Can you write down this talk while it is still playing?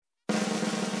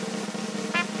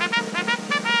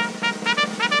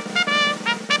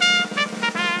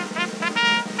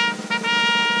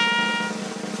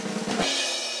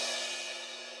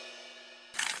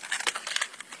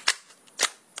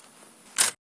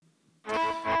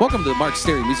Welcome to the Mark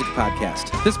Stary Music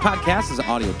Podcast. This podcast is an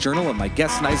audio journal of my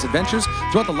guests' and I's adventures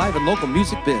throughout the live and local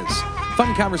music biz.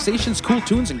 Fun conversations, cool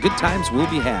tunes, and good times will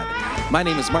be had. My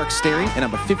name is Mark Stary, and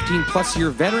I'm a 15-plus year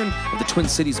veteran of the Twin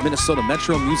Cities, Minnesota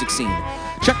metro music scene.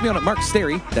 Check me out at Mark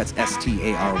Stary, that's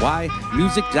S-T-A-R-Y,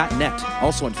 music.net,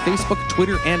 also on Facebook,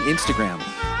 Twitter, and Instagram.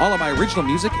 All of my original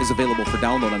music is available for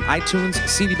download on iTunes,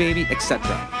 CD Baby, etc.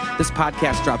 This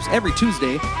podcast drops every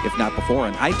Tuesday, if not before,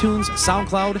 on iTunes,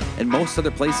 SoundCloud, and most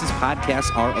other places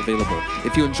podcasts are available.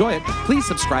 If you enjoy it, please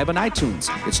subscribe on iTunes.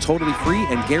 It's totally free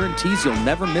and guarantees you'll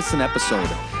never miss an episode.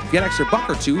 If you got an extra buck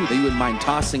or two that you wouldn't mind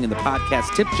tossing in the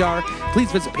podcast tip jar,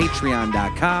 please visit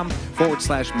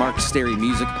patreon.com/Mark Stary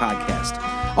Music Podcast.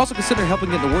 Also consider helping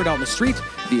get the word out in the street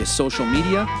via social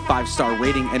media, 5-star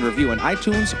rating and review on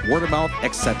iTunes, word of mouth,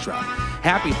 etc.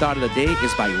 Happy Thought of the Day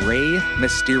is by Rey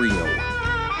Mysterio.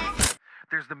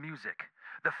 There's the music,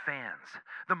 the fans,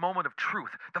 the moment of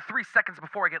truth, the 3 seconds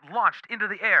before I get launched into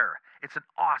the air. It's an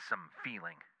awesome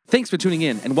feeling. Thanks for tuning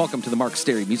in, and welcome to the Mark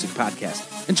Stary Music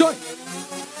Podcast. Enjoy!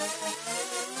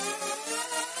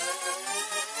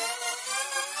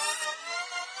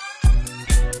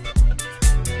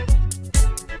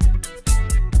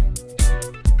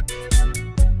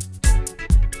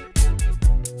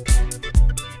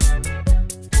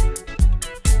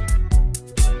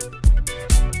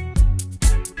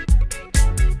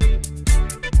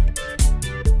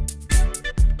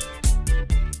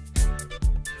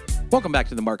 Welcome back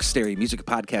to the Mark Stary Music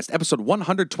Podcast, episode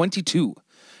 122.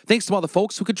 Thanks to all the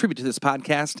folks who contribute to this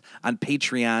podcast on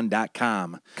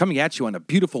patreon.com. Coming at you on a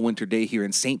beautiful winter day here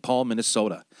in St. Paul,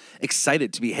 Minnesota.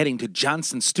 Excited to be heading to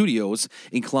Johnson Studios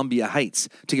in Columbia Heights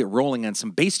to get rolling on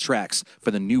some bass tracks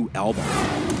for the new album.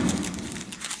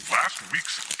 Last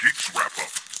week's Geeks Wrap-Up.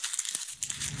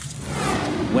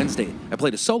 Wednesday, I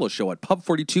played a solo show at Pub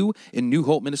 42 in New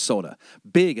Hope, Minnesota.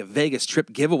 Big Vegas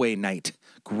trip giveaway night.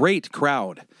 Great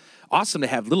crowd. Awesome to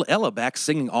have little Ella back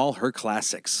singing all her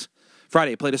classics.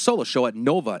 Friday, I played a solo show at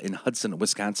Nova in Hudson,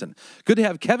 Wisconsin. Good to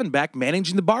have Kevin back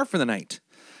managing the bar for the night.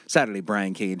 Saturday,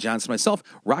 Brian K. Johnson and myself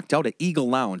rocked out at Eagle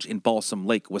Lounge in Balsam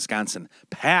Lake, Wisconsin.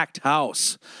 Packed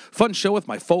house. Fun show with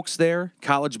my folks there.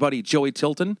 College buddy Joey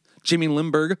Tilton. Jimmy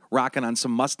Lindberg rocking on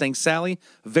some Mustang Sally.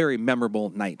 Very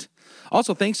memorable night.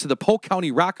 Also, thanks to the Polk County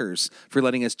Rockers for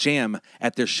letting us jam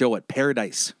at their show at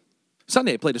Paradise.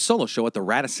 Sunday, I played a solo show at the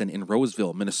Radisson in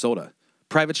Roseville, Minnesota.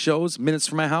 Private shows, minutes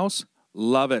from my house.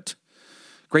 Love it.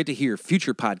 Great to hear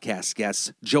future podcast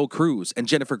guests Joe Cruz and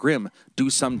Jennifer Grimm do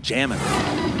some jamming.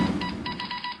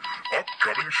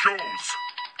 Upcoming shows.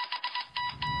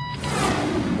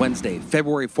 Wednesday,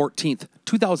 February 14th,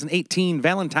 2018,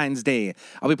 Valentine's Day.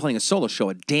 I'll be playing a solo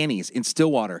show at Danny's in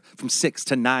Stillwater from 6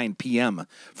 to 9 p.m.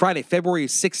 Friday, February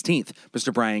 16th,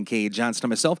 Mr. Brian K. Johnson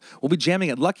and myself will be jamming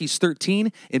at Lucky's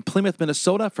 13 in Plymouth,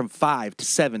 Minnesota from 5 to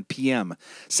 7 p.m.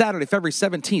 Saturday, February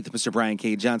 17th, Mr. Brian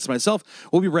K. Johnson and myself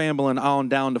will be rambling on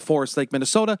down to Forest Lake,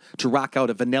 Minnesota to rock out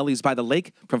at Vanelli's by the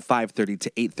Lake from 5:30 to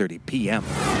 8:30 p.m.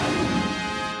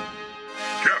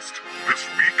 Guest this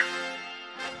week.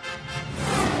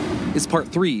 Is part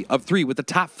 3 of 3 with the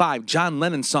top 5 John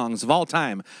Lennon songs of all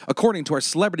time, according to our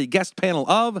celebrity guest panel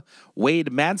of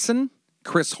Wade Madsen,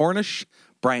 Chris Hornish,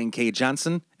 Brian K.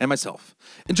 Johnson, and myself.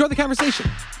 Enjoy the conversation.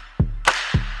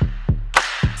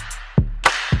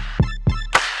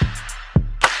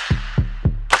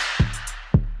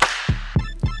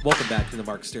 Welcome back to the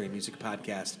Mark Stary Music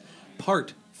Podcast,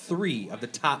 part 3 of the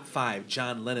top 5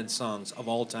 John Lennon songs of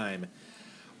all time.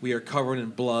 We are covered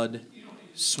in blood,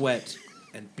 sweat,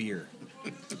 and beer.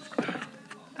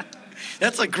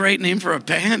 That's a great name for a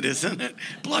band, isn't it?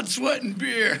 Blood, sweat, and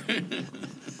beer.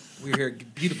 We're here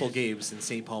at beautiful Gabe's in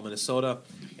St. Paul, Minnesota,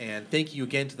 and thank you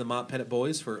again to the Mont Pettit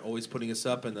boys for always putting us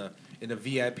up in the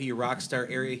VIP Rockstar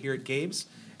area here at Gabe's.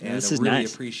 And this I is really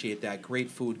nice. appreciate that.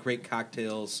 Great food, great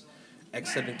cocktails.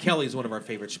 Except and Kelly is one of our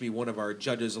favorites. Should be one of our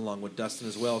judges along with Dustin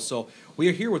as well. So we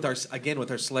are here with our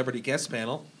celebrity guest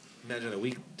panel.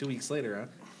 Imagine 2 weeks later, huh?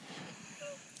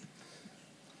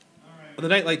 Of the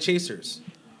Nightlight Chasers,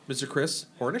 Mr. Chris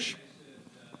Hornish.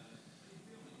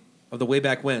 Of the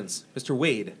Wayback Winds, Mr.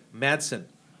 Wade Madsen.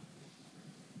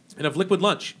 And of Liquid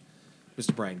Lunch,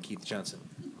 Mr. Brian Keith Johnson.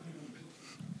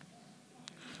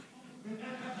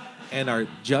 And our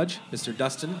judge, Mr.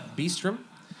 Dustin Beestrom.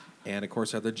 And, of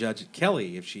course, our other judge,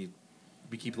 Kelly,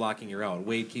 we keep locking her out.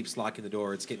 Wade keeps locking the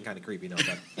door. It's getting kind of creepy now.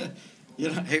 But You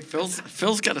know, hey,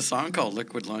 Phil's got a song called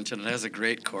Liquid Lunch, and it has a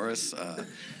great chorus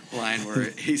line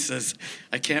where he says,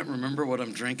 "I can't remember what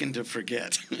I'm drinking to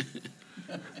forget."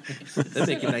 that'd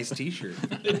make a nice T-shirt.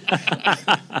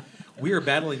 We are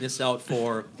battling this out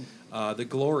for the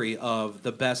glory of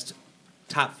the best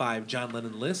top 5 John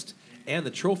Lennon list. And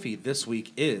the trophy this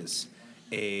week is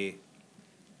a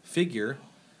figure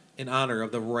in honor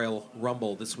of the Royal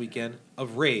Rumble this weekend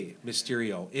of Rey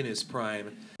Mysterio in his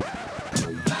prime.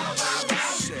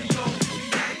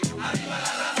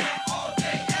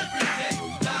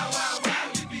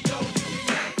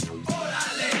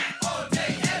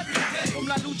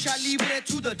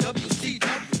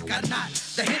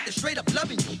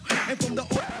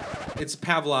 It's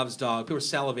Pavlov's dog. People are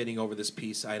salivating over this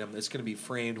peace item. It's going to be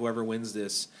framed. Whoever wins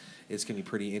this, it's going to be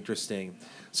pretty interesting.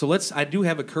 So I do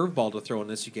have a curveball to throw in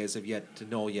this. You guys have yet to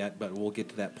know yet, but we'll get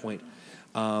to that point.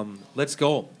 Let's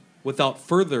go. Without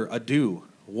further ado,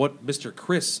 what Mr.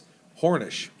 Chris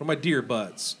Hornish, one of my dear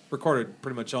buds, recorded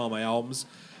pretty much all my albums.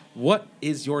 What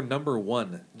is your number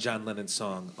 1 John Lennon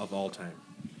song of all time?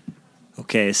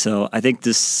 Okay, so I think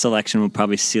this selection will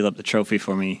probably seal up the trophy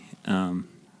for me,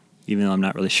 even though I'm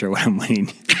not really sure what I'm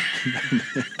winning.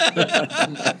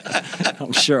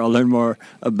 I'm sure I'll learn more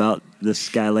about this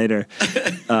guy later.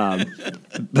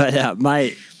 But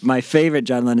my favorite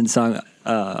John Lennon song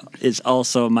is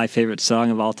also my favorite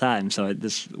song of all time, so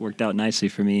this worked out nicely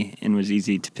for me and was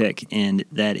easy to pick, and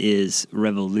that is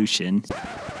Revolution.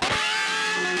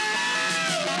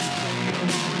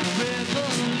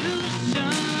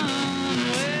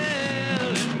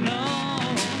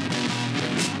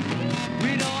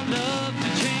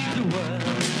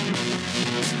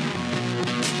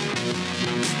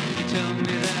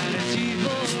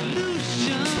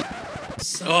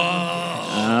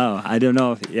 Oh, I don't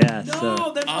know. Yeah. No,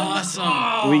 so that's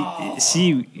awesome. We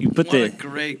see you put What a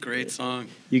great song.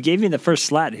 You gave me the first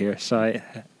slot here, so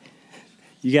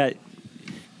you'll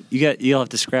have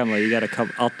to scramble. You got a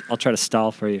couple. I'll try to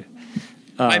stall for you.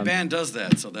 My band does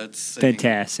that, so that's saying,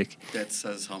 fantastic. That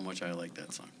says how much I like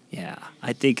that song. Yeah,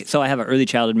 I think so. I have an early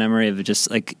childhood memory of just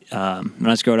like when I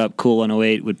was growing up, Cool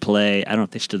 108 would play. I don't know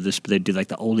if they still do this, but they'd do like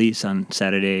the oldies on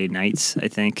Saturday nights, I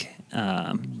think.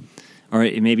 Or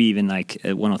maybe even like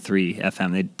at 103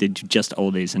 FM, they did just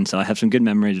oldies. And so I have some good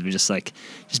memories of just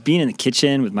being in the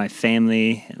kitchen with my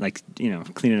family, like,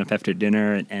 cleaning up after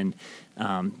dinner. And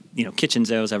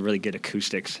kitchens always have really good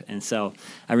acoustics. And so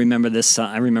I remember this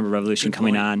song. I remember Revolution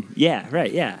coming on. Yeah,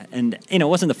 right, yeah. And, it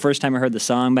wasn't the first time I heard the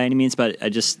song by any means, but I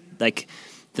just,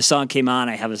 the song came on.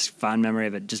 I have this fond memory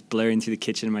of it just blaring through the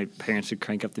kitchen, and my parents would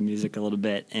crank up the music a little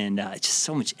bit, and just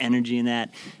so much energy in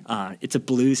that. It's a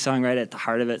blues song right at the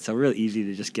heart of it, so really easy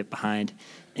to just get behind.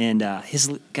 And his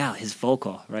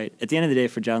vocal, right? At the end of the day,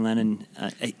 for John Lennon,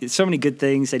 so many good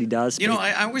things that he does.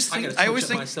 I always think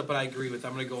myself, but I agree with.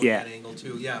 I'm going to go with that angle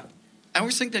too. Yeah. I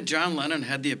always think that John Lennon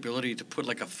had the ability to put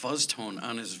like a fuzz tone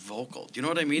on his vocal. Do you know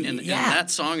what I mean? And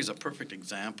that song is a perfect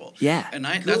example. Yeah. And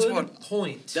that's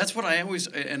what I always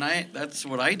that's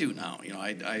what I do now.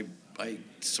 I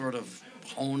sort of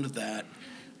honed that,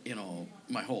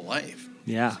 my whole life.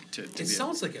 Yeah. It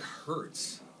sounds like it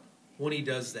hurts when he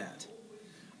does that.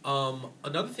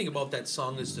 Another thing about that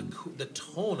song is the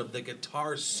tone of the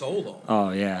guitar solo.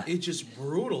 Oh, yeah. It's just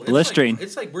brutal. Blistering.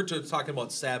 It's like we're talking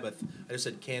about Sabbath. I just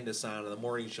had Candace on the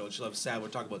morning show. She loves Sabbath. We're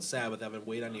talking about Sabbath. I haven't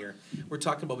waited on here. We're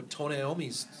talking about Tony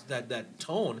Iommi's, that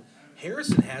tone.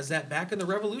 Harrison has that back in the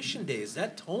Revolution days.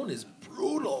 That tone is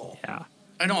brutal. Yeah.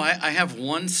 I know. I have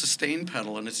one sustain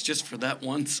pedal, and it's just for that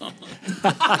one song.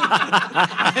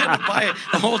 I had to buy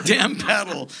a whole damn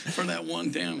pedal for that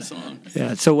one damn song.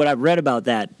 Yeah. So what I've read about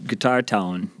that guitar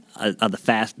tone, the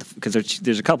fast, because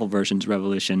there's a couple versions of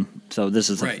Revolution. So this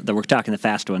is right. We're talking the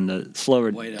fast one. The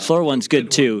slower one's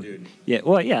good too. Yeah.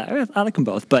 Well, yeah. I like them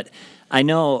both, but I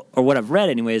know, or what I've read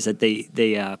anyway, is that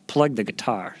they plug the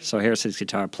guitar. So Harrison's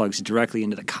guitar plugs directly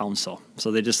into the console. So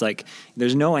they just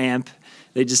there's no amp.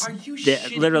 They just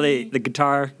literally the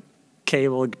guitar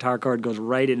cable, guitar cord goes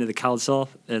right into the console,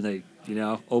 and they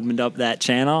opened up that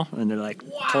channel, and they're like,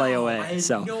 play away. I had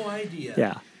no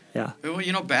idea. Yeah. Well,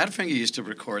 Badfinger used to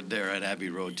record there at Abbey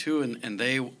Road too, and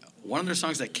they one of their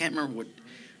songs, I can't remember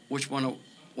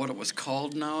what it was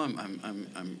called now.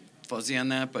 I'm fuzzy on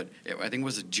that, but I think it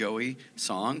was a Joey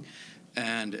song.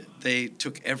 And they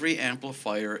took every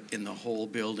amplifier in the whole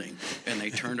building, and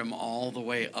they turned them all the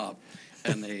way up.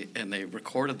 And they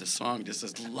recorded the song just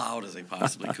as loud as they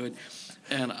possibly could.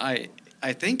 And I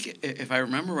think, if I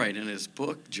remember right, in his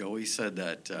book, Joey said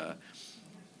that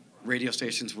radio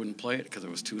stations wouldn't play it because it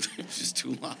was just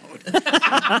too loud.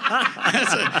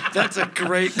 that's a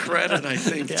great credit, I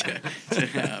think, to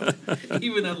have.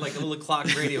 Even on like a little clock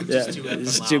radio, just too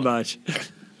it's loud. Too much.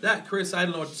 That, Chris, I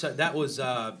don't know what to say. That was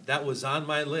on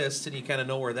my list, and you kind of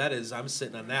know where that is. I'm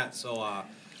sitting on that, so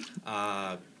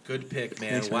good pick,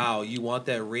 man. Thanks, wow, you want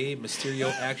that Rey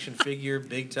Mysterio action figure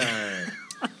big time.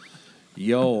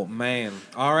 Yo, man.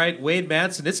 All right, Wade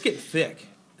Madsen, it's getting thick.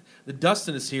 The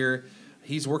Dustin is here.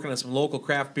 He's working on some local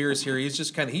craft beers here. He's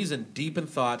just he's in deep in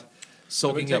thought,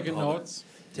 soaking up. Taking notes.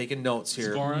 Taking notes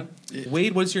here. Scoring.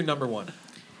 Wade, what's your number one?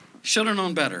 Should have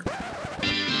known better.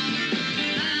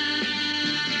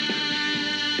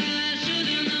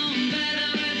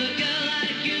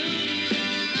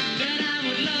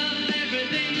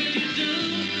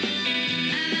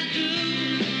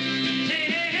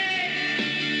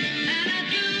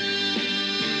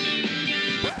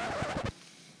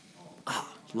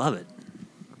 Love it.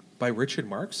 By Richard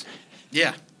Marx?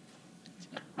 Yeah.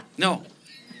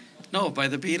 No, by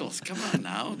the Beatles. Come on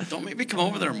now. Don't make me come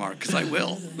over there, Mark, because I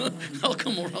will. I'll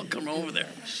come over there.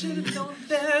 Should have known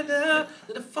better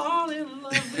than to fall in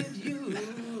love with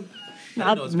you.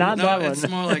 Not No, that it's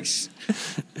one. more like,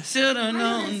 should have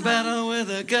known better with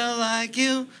a girl like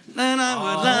you. Then I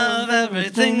would love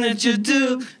everything that you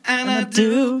do. And I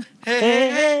do.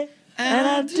 Hey, and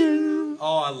I do.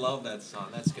 Oh, I love that song.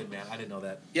 That's good, man. I didn't know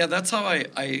that. Yeah, that's how I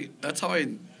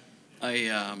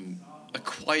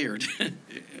acquired,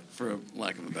 for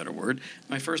lack of a better word,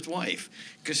 my first wife,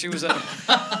 because she was at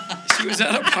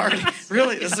a party.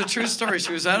 Really, this is a true story.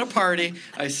 She was at a party.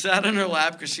 I sat in her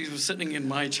lap because she was sitting in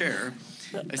my chair.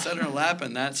 I sat in her lap,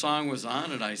 and that song was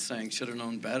on, and I sang "Should Have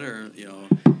Known Better,"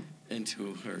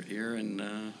 into her ear, and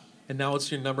now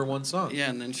it's your number one song. yeah,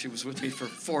 and then she was with me for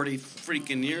 40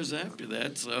 freaking years after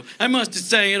that. So I must have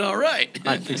sang it all right.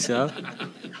 I think so.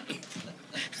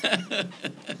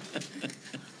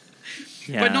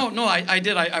 Yeah. But no, I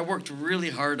did. I worked really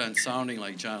hard on sounding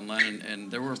like John Lennon,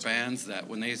 and there were bands that,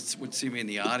 when they would see me in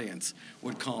the audience,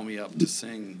 would call me up to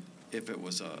sing if it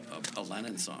was a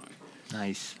Lennon song.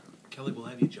 Nice. Kelly, we'll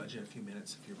have you judge in a few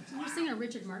minutes if you're. You sing a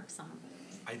Richard Marx song.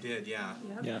 I did, yeah.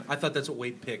 Yeah. I thought that's what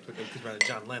Wade picked because rather than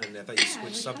John Lennon, I thought you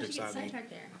switched Yeah, subjects how'd on you me. get sidetracked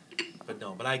there? But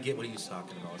no, I get what he was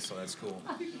talking about, so that's cool.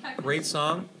 Great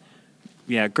song.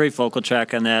 Yeah, great vocal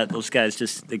track on that. Those guys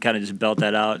they kind of just belt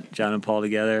that out, John and Paul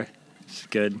together. It's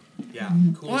good. Yeah,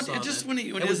 cool What? song. Just man. when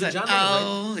he It does was that,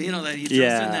 John Lennon, that he throws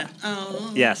Yeah. in that,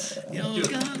 oh. Yes.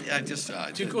 God. I just,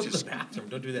 Dude, go to the bathroom.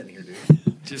 Don't do that in here,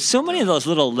 dude. So many of those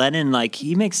little Lennon,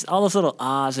 he makes all those little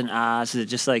ahs and ahs. That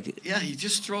just like, Yeah, he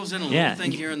just throws in a Yeah. little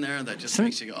thing here and there that just Some-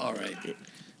 makes you go, all right,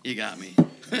 you got me.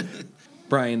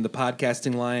 Brian, the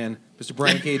podcasting lion. Mr.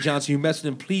 Brian K. Johnson, you messaged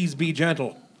him. Please be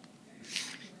gentle.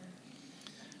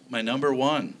 My number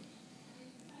one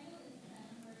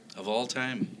of all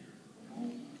time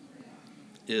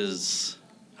is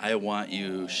I Want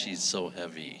You, She's So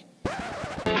Heavy.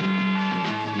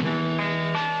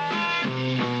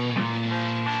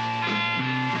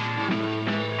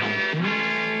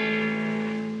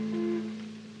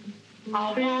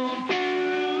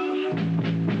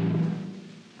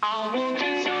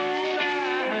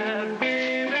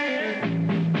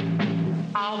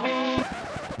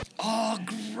 Oh,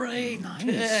 great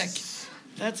pick.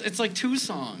 It's like two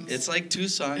songs. It's like two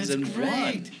songs It's in great.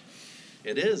 one.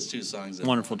 It is two songs in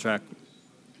wonderful track.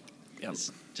 one.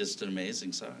 It's just an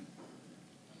amazing song.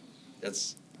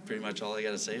 That's pretty much all I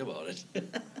got to say about it.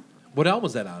 What album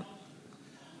was that on?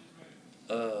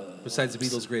 Besides the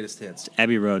Beatles' greatest hits.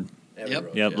 Abbey Road. Abbey Yep.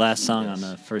 Road, Yep, yes. last song Yes. on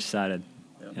the first sided.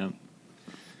 Yep.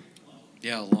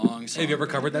 Yeah, long song. Have you ever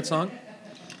covered that song?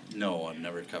 No, I've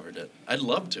never covered it. I'd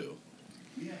love to.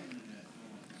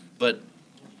 But,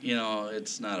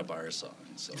 it's not a bar song,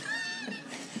 so.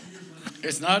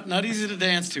 It's not easy to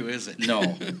dance to, is it? No.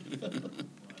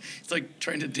 It's like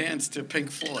trying to dance to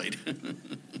Pink Floyd.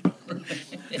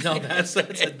 No, that's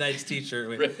a nice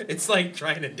T-shirt. Right. It's like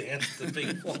trying to dance to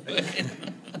Pink Floyd.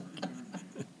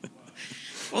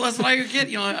 Well, that's what I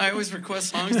get. I always request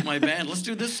songs to my band. Let's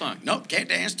do this song. Nope, can't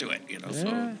dance to it.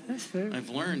 So that's fair. I've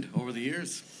learned over the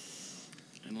years.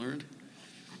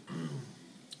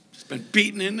 It's been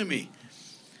beaten into me.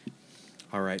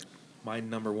 All right, my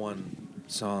number one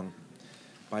song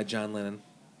by John Lennon.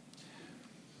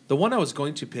 The one I was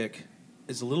going to pick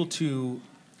is a little too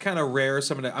kind of rare,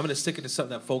 so I'm gonna stick it to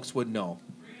something that folks would know.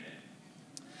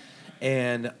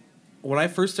 And when I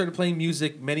first started playing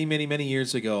music many, many, many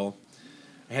years ago,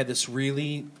 I had this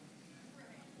really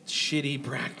shitty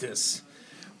practice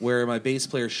where my bass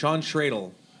player Sean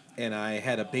Schradel and I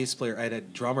had a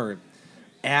drummer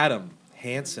Adam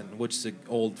Hansen, which is an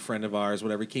old friend of ours,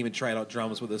 whatever. He came and tried out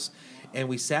drums with us, and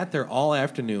we sat there all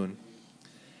afternoon.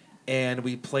 And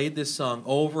we played this song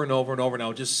over and over and over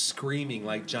now, just screaming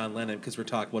like John Lennon because we're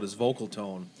talking about his vocal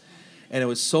tone. And it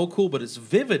was so cool, but it's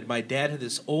vivid. My dad had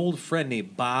this old friend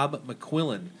named Bob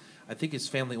McQuillan. I think his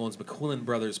family owns McQuillan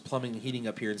Brothers Plumbing and Heating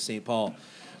up here in St. Paul.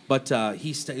 But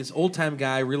he's old time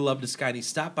guy, really loved this guy, and he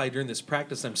stopped by during this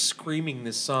practice. I'm screaming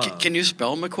this song. Can you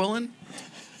spell McQuillan?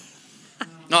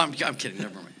 No, I'm kidding.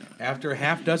 Never mind. No. After a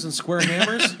half dozen square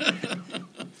hammers?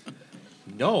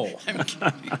 No. I'm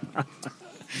kidding.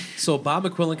 So Bob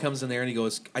McQuillan comes in there and he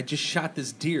goes, I just shot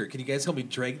this deer. Can you guys help me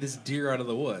drag this deer out of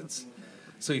the woods?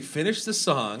 So he finished the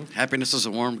song. Happiness is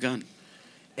a warm gun.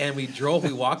 And we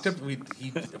walked up,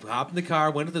 he hopped in the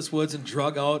car, went to this woods and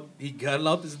he gutted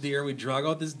out this deer. We drug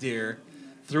out this deer,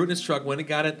 threw it in his truck. When it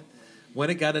got it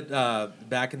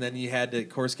back, and then you had to, of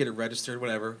course, get it registered,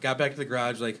 whatever. Got back to the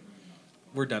garage, like,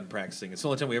 we're done practicing. It's the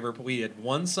only time we had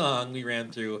one song we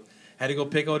ran through, had to go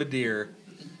pick out a deer,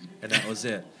 and that was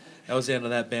it. That was the end of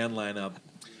that band lineup.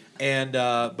 And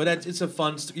but it's a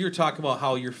fun. You were talking about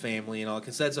how your family and all,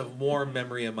 because that's a warm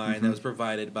memory of mine that was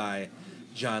provided by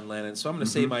John Lennon. So I'm going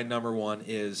to say my number one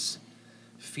is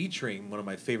featuring one of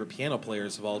my favorite piano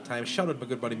players of all time. Shout out to my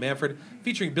good buddy Manfred,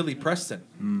 featuring Billy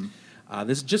Preston.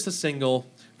 This is just a single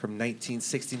from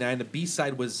 1969. The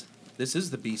B-side was, this is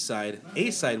the B-side.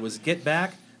 A-side was Get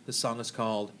Back. The song is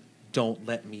called Don't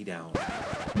Let Me Down.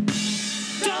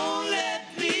 Don't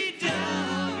let me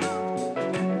down.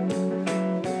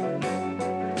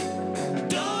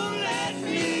 Don't let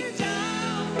me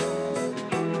down.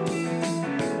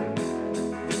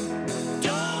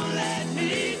 Don't let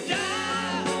me down.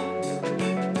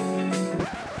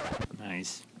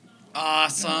 Nice.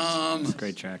 Awesome. It's a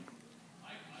great track.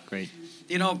 Great.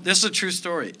 You know, this is a true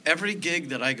story. Every gig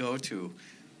that I go to,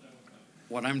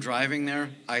 when I'm driving there,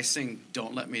 I sing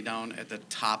Don't Let Me Down at the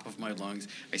top of my lungs.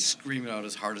 I scream it out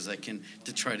as hard as I can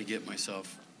to try to get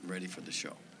myself ready for the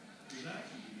show.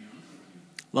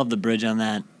 Love the bridge on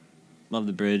that. Love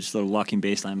the bridge. Little walking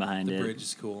bass line behind it. The bridge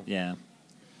is cool. Yeah.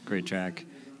 Great track.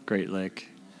 Great lick.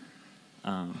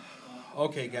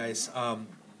 Okay, guys.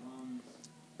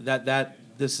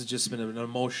 This has just been an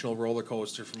emotional roller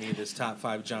coaster for me. This top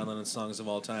 5 John Lennon songs of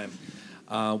all time.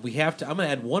 I'm going to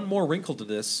add one more wrinkle to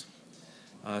this.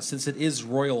 Since it is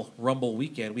Royal Rumble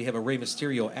weekend, we have a Rey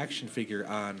Mysterio action figure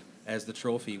on as the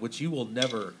trophy, which you will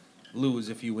never lose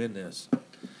if you win this.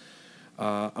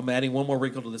 I'm adding one more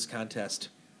wrinkle to this contest.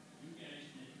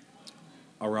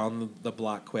 Around the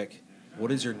block quick.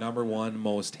 What is your number one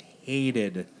most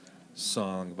hated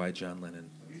song by John Lennon?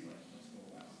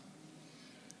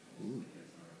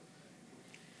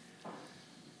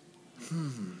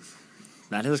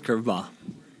 That is a curveball.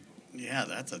 Yeah,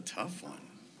 that's a tough one.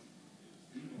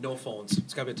 No phones.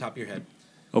 It's got to be at the top of your head.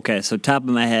 Okay, so top of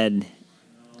my head,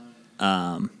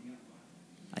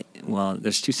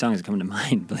 there's 2 songs that come to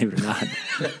mind, believe it or not.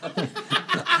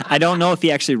 I don't know if he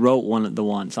actually wrote the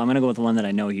one, so I'm going to go with the one that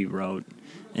I know he wrote.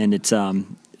 And it's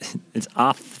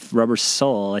off Rubber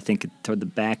Soul, I think, toward the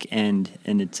back end,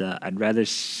 and it's I'd rather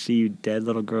see you dead,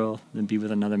 little girl, than be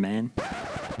with another man.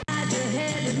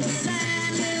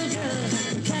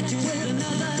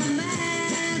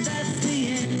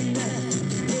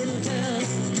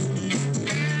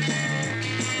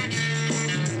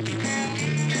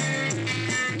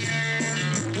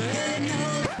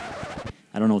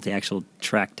 I don't know what the actual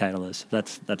track title is.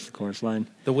 That's the chorus line.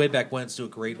 The Way Back Whens do a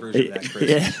great version of that, Chris.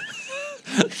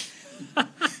 Yeah.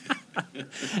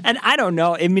 And I don't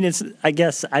know. I mean, I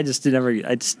guess I just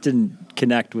didn't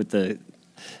connect with the.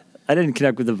 I didn't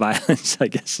connect with the violence, I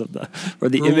guess, or the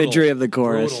Brutal. imagery of the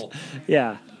chorus. Brutal.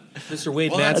 Yeah. Mr.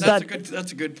 Wade Well, Madsen.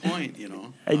 that's a good point, you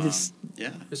know.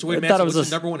 Yeah. Mr. Wade I thought Madsen, it was what's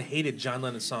the number one hated John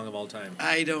Lennon song of all time?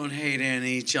 I don't hate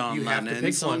any John You have to Lennon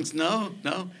pick songs. No.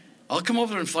 I'll come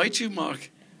over and fight you, Mark.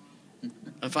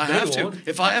 If I No, have you to. won't.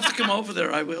 If I have to come over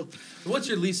there, I will. What's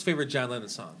your least favorite John Lennon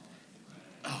song?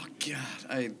 Oh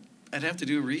God, I'd have to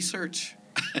do research.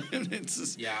 It's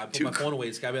just Yeah, I put too my phone away.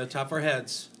 It's got to be on the top of our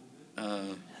heads.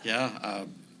 I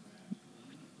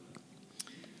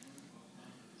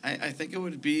think it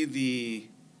would be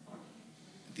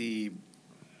the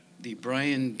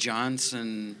Brian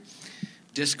Johnson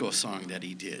disco song that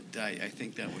he did. I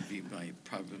think that would be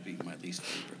probably my least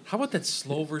favorite. How about that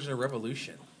slow version of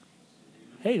Revolution?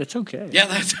 Hey, that's okay. Yeah,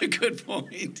 that's a good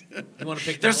point. You want to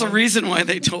pick that There's a one? reason why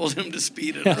they told him to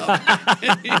speed it up.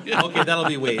 Okay, that'll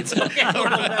be Wade's. Okay,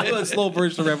 we'll a slow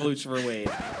version of Revolution for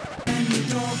Wade.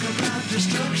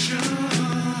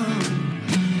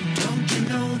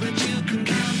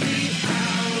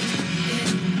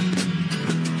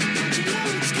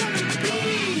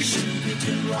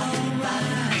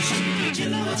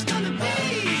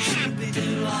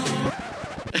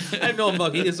 I know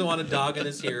about he doesn't want a dog in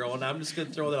his hero, and I'm just going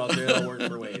to throw that out there. That'll work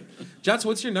for Wade. Johnson,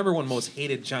 what's your number one most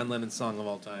hated John Lennon song of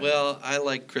all time? Well, I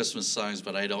like Christmas songs,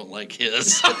 but I don't like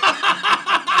his.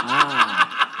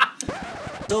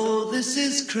 So this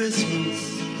is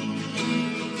Christmas.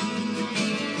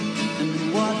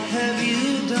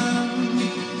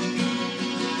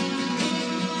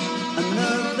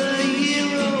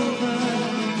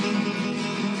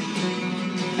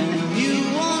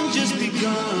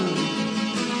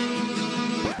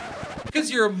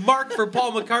 your mark for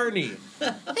Paul McCartney?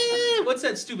 What's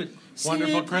that stupid?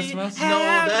 Wonderful Simply Christmas? No,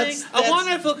 that's- a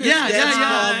wonderful Christmas. Yeah,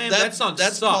 yeah, yeah. That song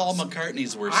That's sucks. Paul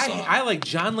McCartney's worst song. I like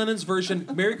John Lennon's version,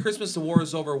 "Merry Christmas, the War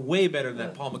is Over," way better than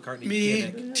that Paul McCartney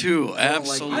gimmick. Me too,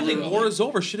 absolutely. I think "War is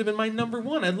Over" should have been my number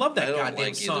one. I love that I don't goddamn like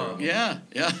either song. of them. Yeah,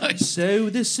 yeah. So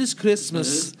this is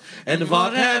Christmas, and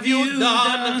what have you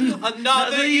done?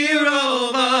 Another year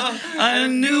over, A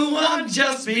new one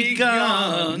just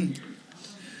begun.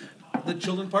 the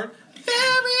children part.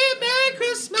 Very Merry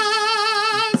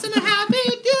Christmas and a Happy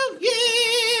New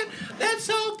Year. Let's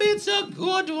hope it's a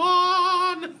good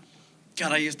one.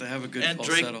 God, I used to have a good And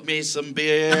falsetto. drink me some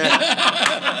beer.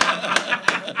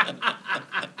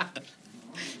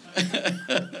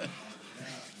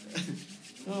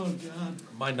 Oh God.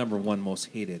 My number one most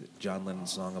hated John Lennon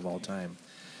song of all time.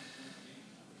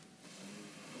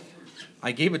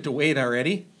 I gave it to Wade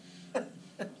already.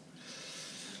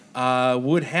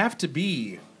 Would have to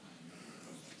be.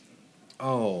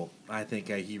 Oh, I think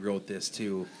he wrote this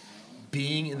too.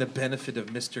 "Being in the Benefit of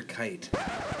Mr. Kite."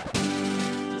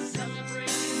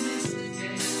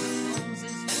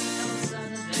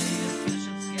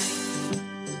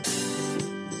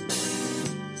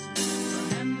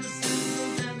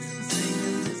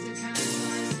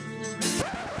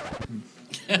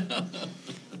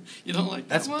 You don't like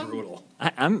That's that one? brutal.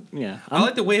 I'm I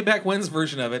like the Way Back When's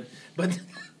version of it, but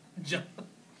John,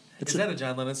 is that a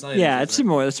John Lennon song? yeah, Isn't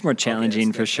it? it's more challenging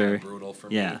Okay, for that's kinda sure. brutal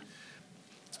for Yeah. me.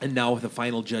 And now with the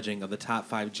final judging of the top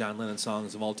 5 John Lennon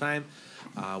songs of all time,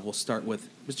 we'll start with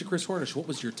Mr. Chris Hornish. What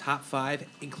was your top 5,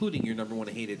 including your number one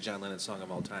hated John Lennon song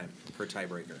of all time, for a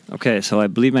tiebreaker? Okay, so I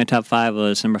believe my top 5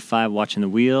 was number 5, "Watching the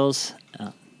Wheels."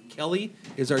 Kelly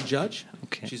is our judge.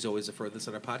 Okay. She's always the furthest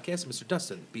on our podcast. Mr.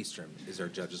 Dustin Beestrom is our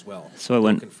judge as well. So I Don't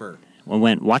went- confer. I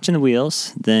went "Watching the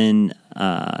Wheels." Then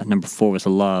number 4 was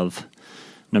 "Love."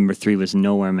 Number 3 was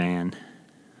 "Nowhere Man."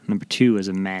 Number 2 was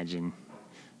 "Imagine."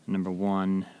 Number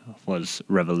 1 was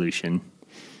 "Revolution."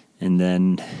 And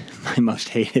then my most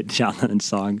hated John Lennon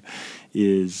song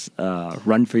is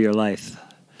 "Run for Your Life."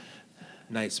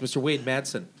 Nice. Mr. Wade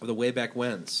Madsen of the Way Back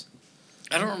Whens.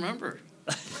 I don't remember.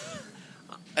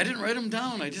 I didn't write them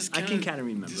down. I just I kinda, can kinda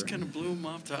remember. Just kind of blew them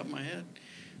off the top of my head.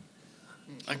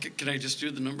 Can I just do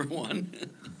the number 1?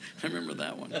 I remember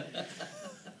that one. It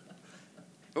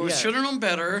was Yeah. Should Have Known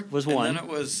Better. Was and one. then it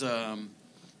was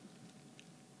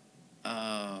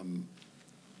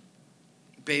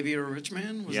Baby or a Rich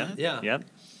Man. Was that? Yeah. Yep.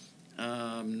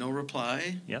 No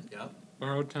Reply. Yep. Yeah.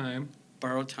 Borrowed Time.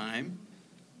 Borrowed Time.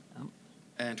 Yep.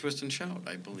 And Twist and Shout,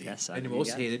 I believe. Yes. And your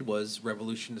most hated was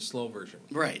Revolution, the slow version.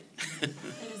 Right.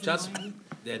 Johnson,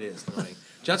 that is annoying.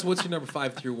 Johnson, what's your number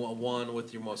 5 through 1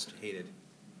 with your most hated?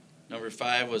 Number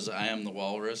 5 was "I Am the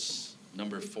Walrus."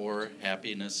 Number 4,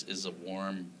 "Happiness is a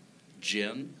Warm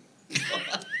Gin."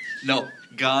 No,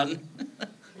 gun.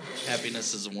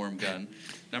 Happiness is a warm gun.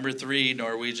 Number 3,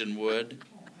 "Norwegian Wood."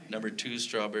 Number 2,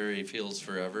 "Strawberry Fields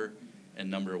Forever." And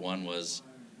number 1 was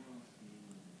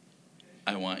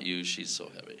 "I Want You, She's So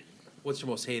Heavy." What's your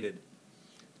most hated?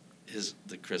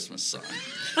 The Christmas song.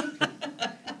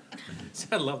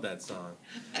 I love that song.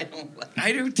 I don't like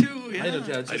I do too. Yeah. I don't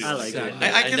know. It's just I like sad. it.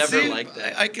 I I can never see. liked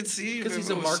that. I could see Because if he's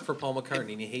it a was- mark for Paul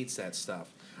McCartney and he hates that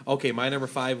stuff. Okay, my number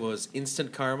 5 was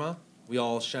Instant Karma. We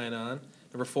All Shine On.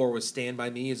 Number 4 was Stand By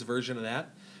Me, his version of that.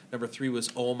 Number 3 was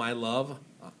Oh My Love.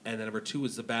 And then number 2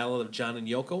 was The Ballad of John and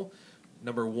Yoko.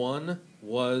 Number 1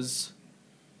 was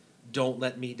Don't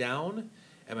Let Me Down.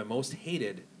 And my most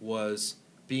hated was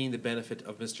Being the Benefit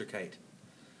of Mr. Kite.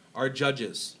 Our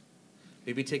judges,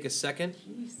 maybe take a second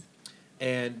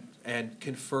and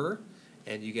confer,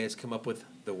 and you guys come up with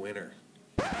the winner.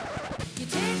 You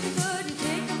take the good, you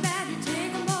take the bad, you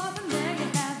take them all, and there you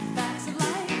have the facts of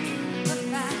life. The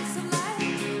facts of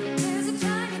life. There's a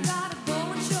time you gotta go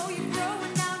and show you're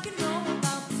growing. Now you know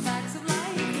about the facts of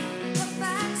life. The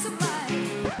facts of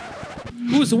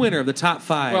life. Who's the winner of the top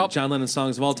 5 Well- John Lennon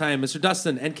songs of all time? Mr.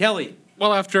 Dustin and Kelly.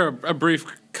 Well, after a brief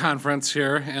conference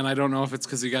here, and I don't know if it's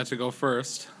because he got to go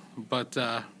first, but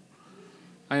I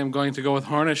am going to go with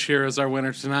Hornish here as our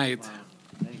winner tonight.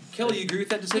 Kelly, you agree with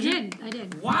that I decision? did. I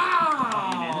did.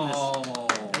 Wow!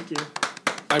 Thank you.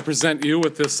 I present you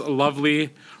with this lovely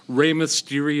Rey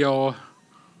Mysterio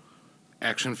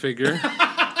action figure.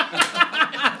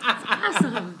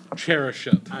 Awesome. Cherish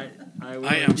it.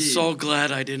 I am so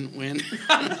glad I didn't win.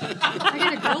 I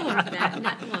got a good one for that.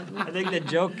 Not, well, I think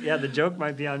the joke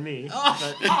might be on me.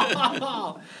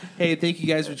 Hey, thank you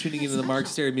guys for tuning into the Mark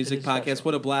Stereo Music Podcast.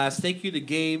 What a blast. Thank you to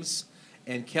Games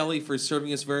and Kelly for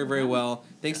serving us very, very well.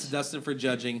 Thanks to Dustin for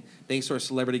judging. Thanks to our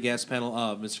celebrity guest panel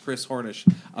of Mr. Chris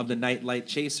Hornish of the Night Light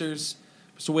Chasers,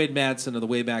 Mr. Wade Madsen of the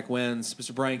Way Back Whens,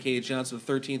 Mr. Brian K. Johnson of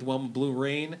the 13th Wilma Blue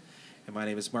Rain, and my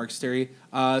name is Mark Sterry.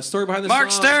 Story behind the Mark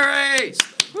song. Sterry!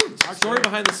 Story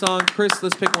behind the song. Chris,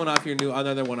 let's pick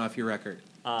another one off your record.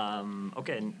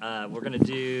 Okay, we're gonna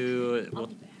do.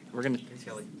 We're gonna.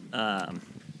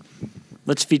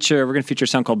 We're gonna feature a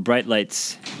song called "Bright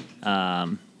Lights."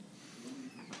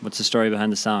 What's the story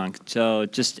behind the song? So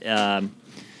just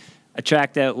a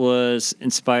track that was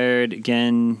inspired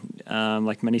again,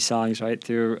 like many songs, right,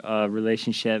 through a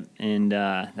relationship and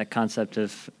that concept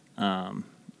of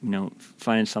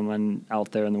finding someone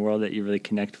out there in the world that you really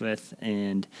connect with,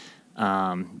 and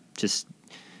just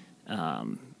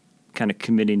kind of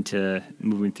committing to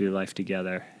moving through life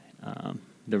together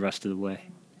the rest of the way.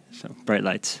 So, Bright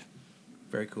Lights.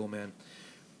 Very cool, man.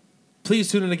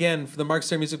 Please tune in again for the Mark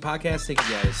Sterry Music Podcast. Thank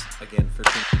you guys again for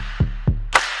tuning in.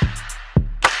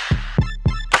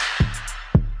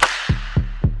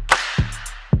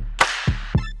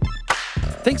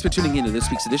 Thanks for tuning in to this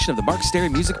week's edition of the Mark Sterry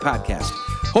Music Podcast.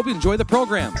 Hope you enjoy the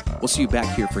program. We'll see you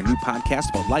back here for a new podcast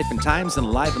about life and times in the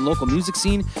live and local music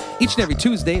scene each and every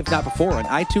Tuesday, if not before, on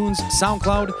iTunes,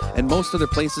 SoundCloud, and most other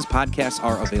places podcasts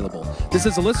are available. This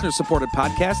is a listener-supported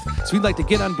podcast, so if you'd like to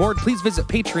get on board, please visit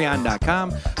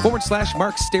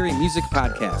patreon.com/Mark Sterry Music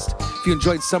Podcast. If you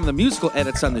enjoyed some of the musical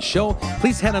edits on the show,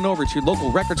 please head on over to your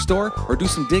local record store or do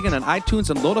some digging on iTunes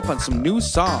and load up on some new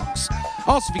songs.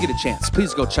 Also, if you get a chance,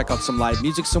 please go check out some live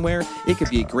music somewhere. It could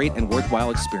be a great and worthwhile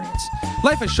experience.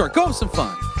 Life is short. Go have some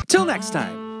fun. Till next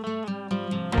time.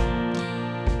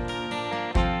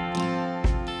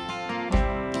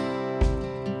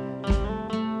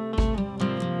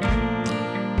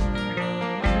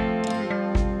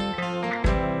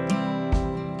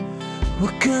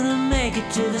 We're gonna make it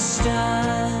to the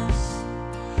stars.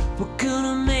 We're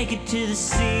gonna make it to the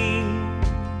sea.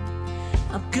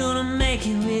 I'm gonna make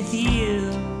it with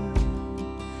you.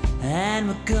 And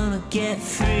we're gonna get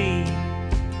free.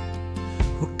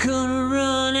 We're gonna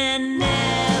run and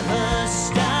never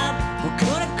stop. We're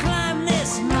gonna climb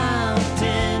this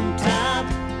mountain top.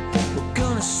 We're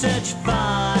gonna search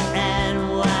far and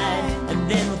wide, and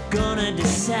then we're gonna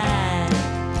decide.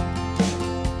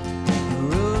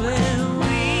 Rolling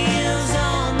wheels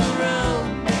on the road,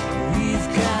 we've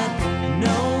got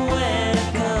nowhere to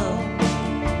go.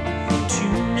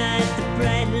 Tonight the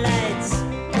bright lights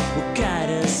will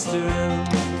guide us through.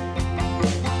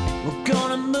 We're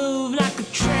gonna move like a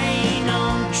train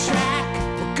on track.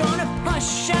 We're gonna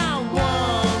push our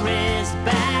worries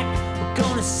back. We're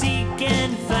gonna seek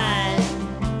and find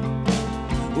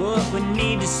what we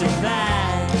need to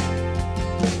survive.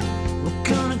 We're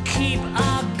gonna keep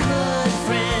our good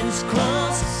friends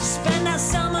close. Spend our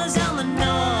summers on the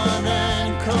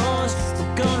northern coast.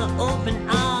 We're gonna open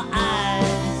our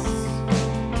eyes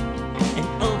and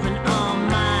open our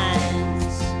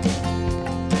minds.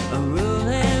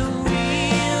 Rolling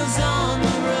wheels on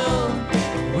the road,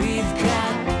 we've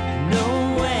got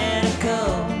nowhere to go.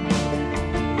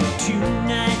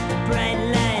 Tonight the bright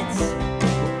lights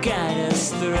will guide us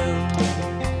through.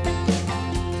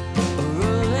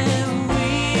 Rolling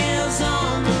wheels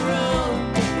on the road,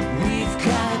 we've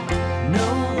got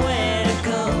nowhere to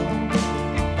go.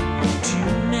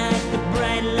 Tonight the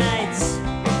bright lights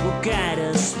will guide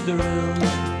us through.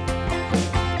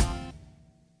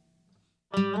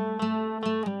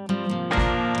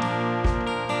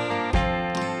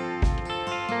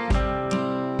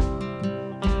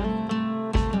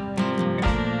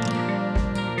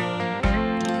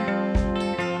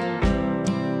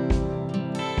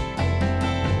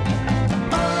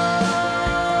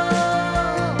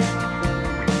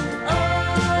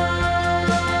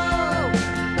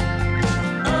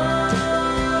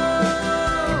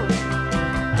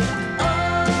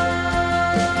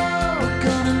 We're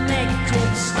gonna make it to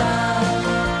the stars.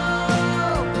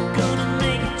 We're gonna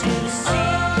make it to the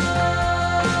sea.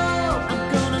 I'm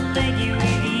gonna make it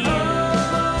with you,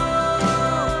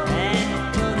 and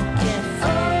we're gonna get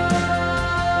free.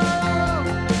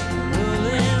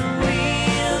 Rolling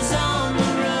wheels on the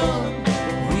road,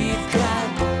 we've got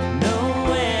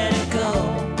nowhere to go.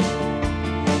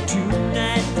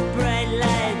 Tonight the bright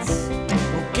lights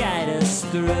will guide us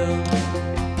through.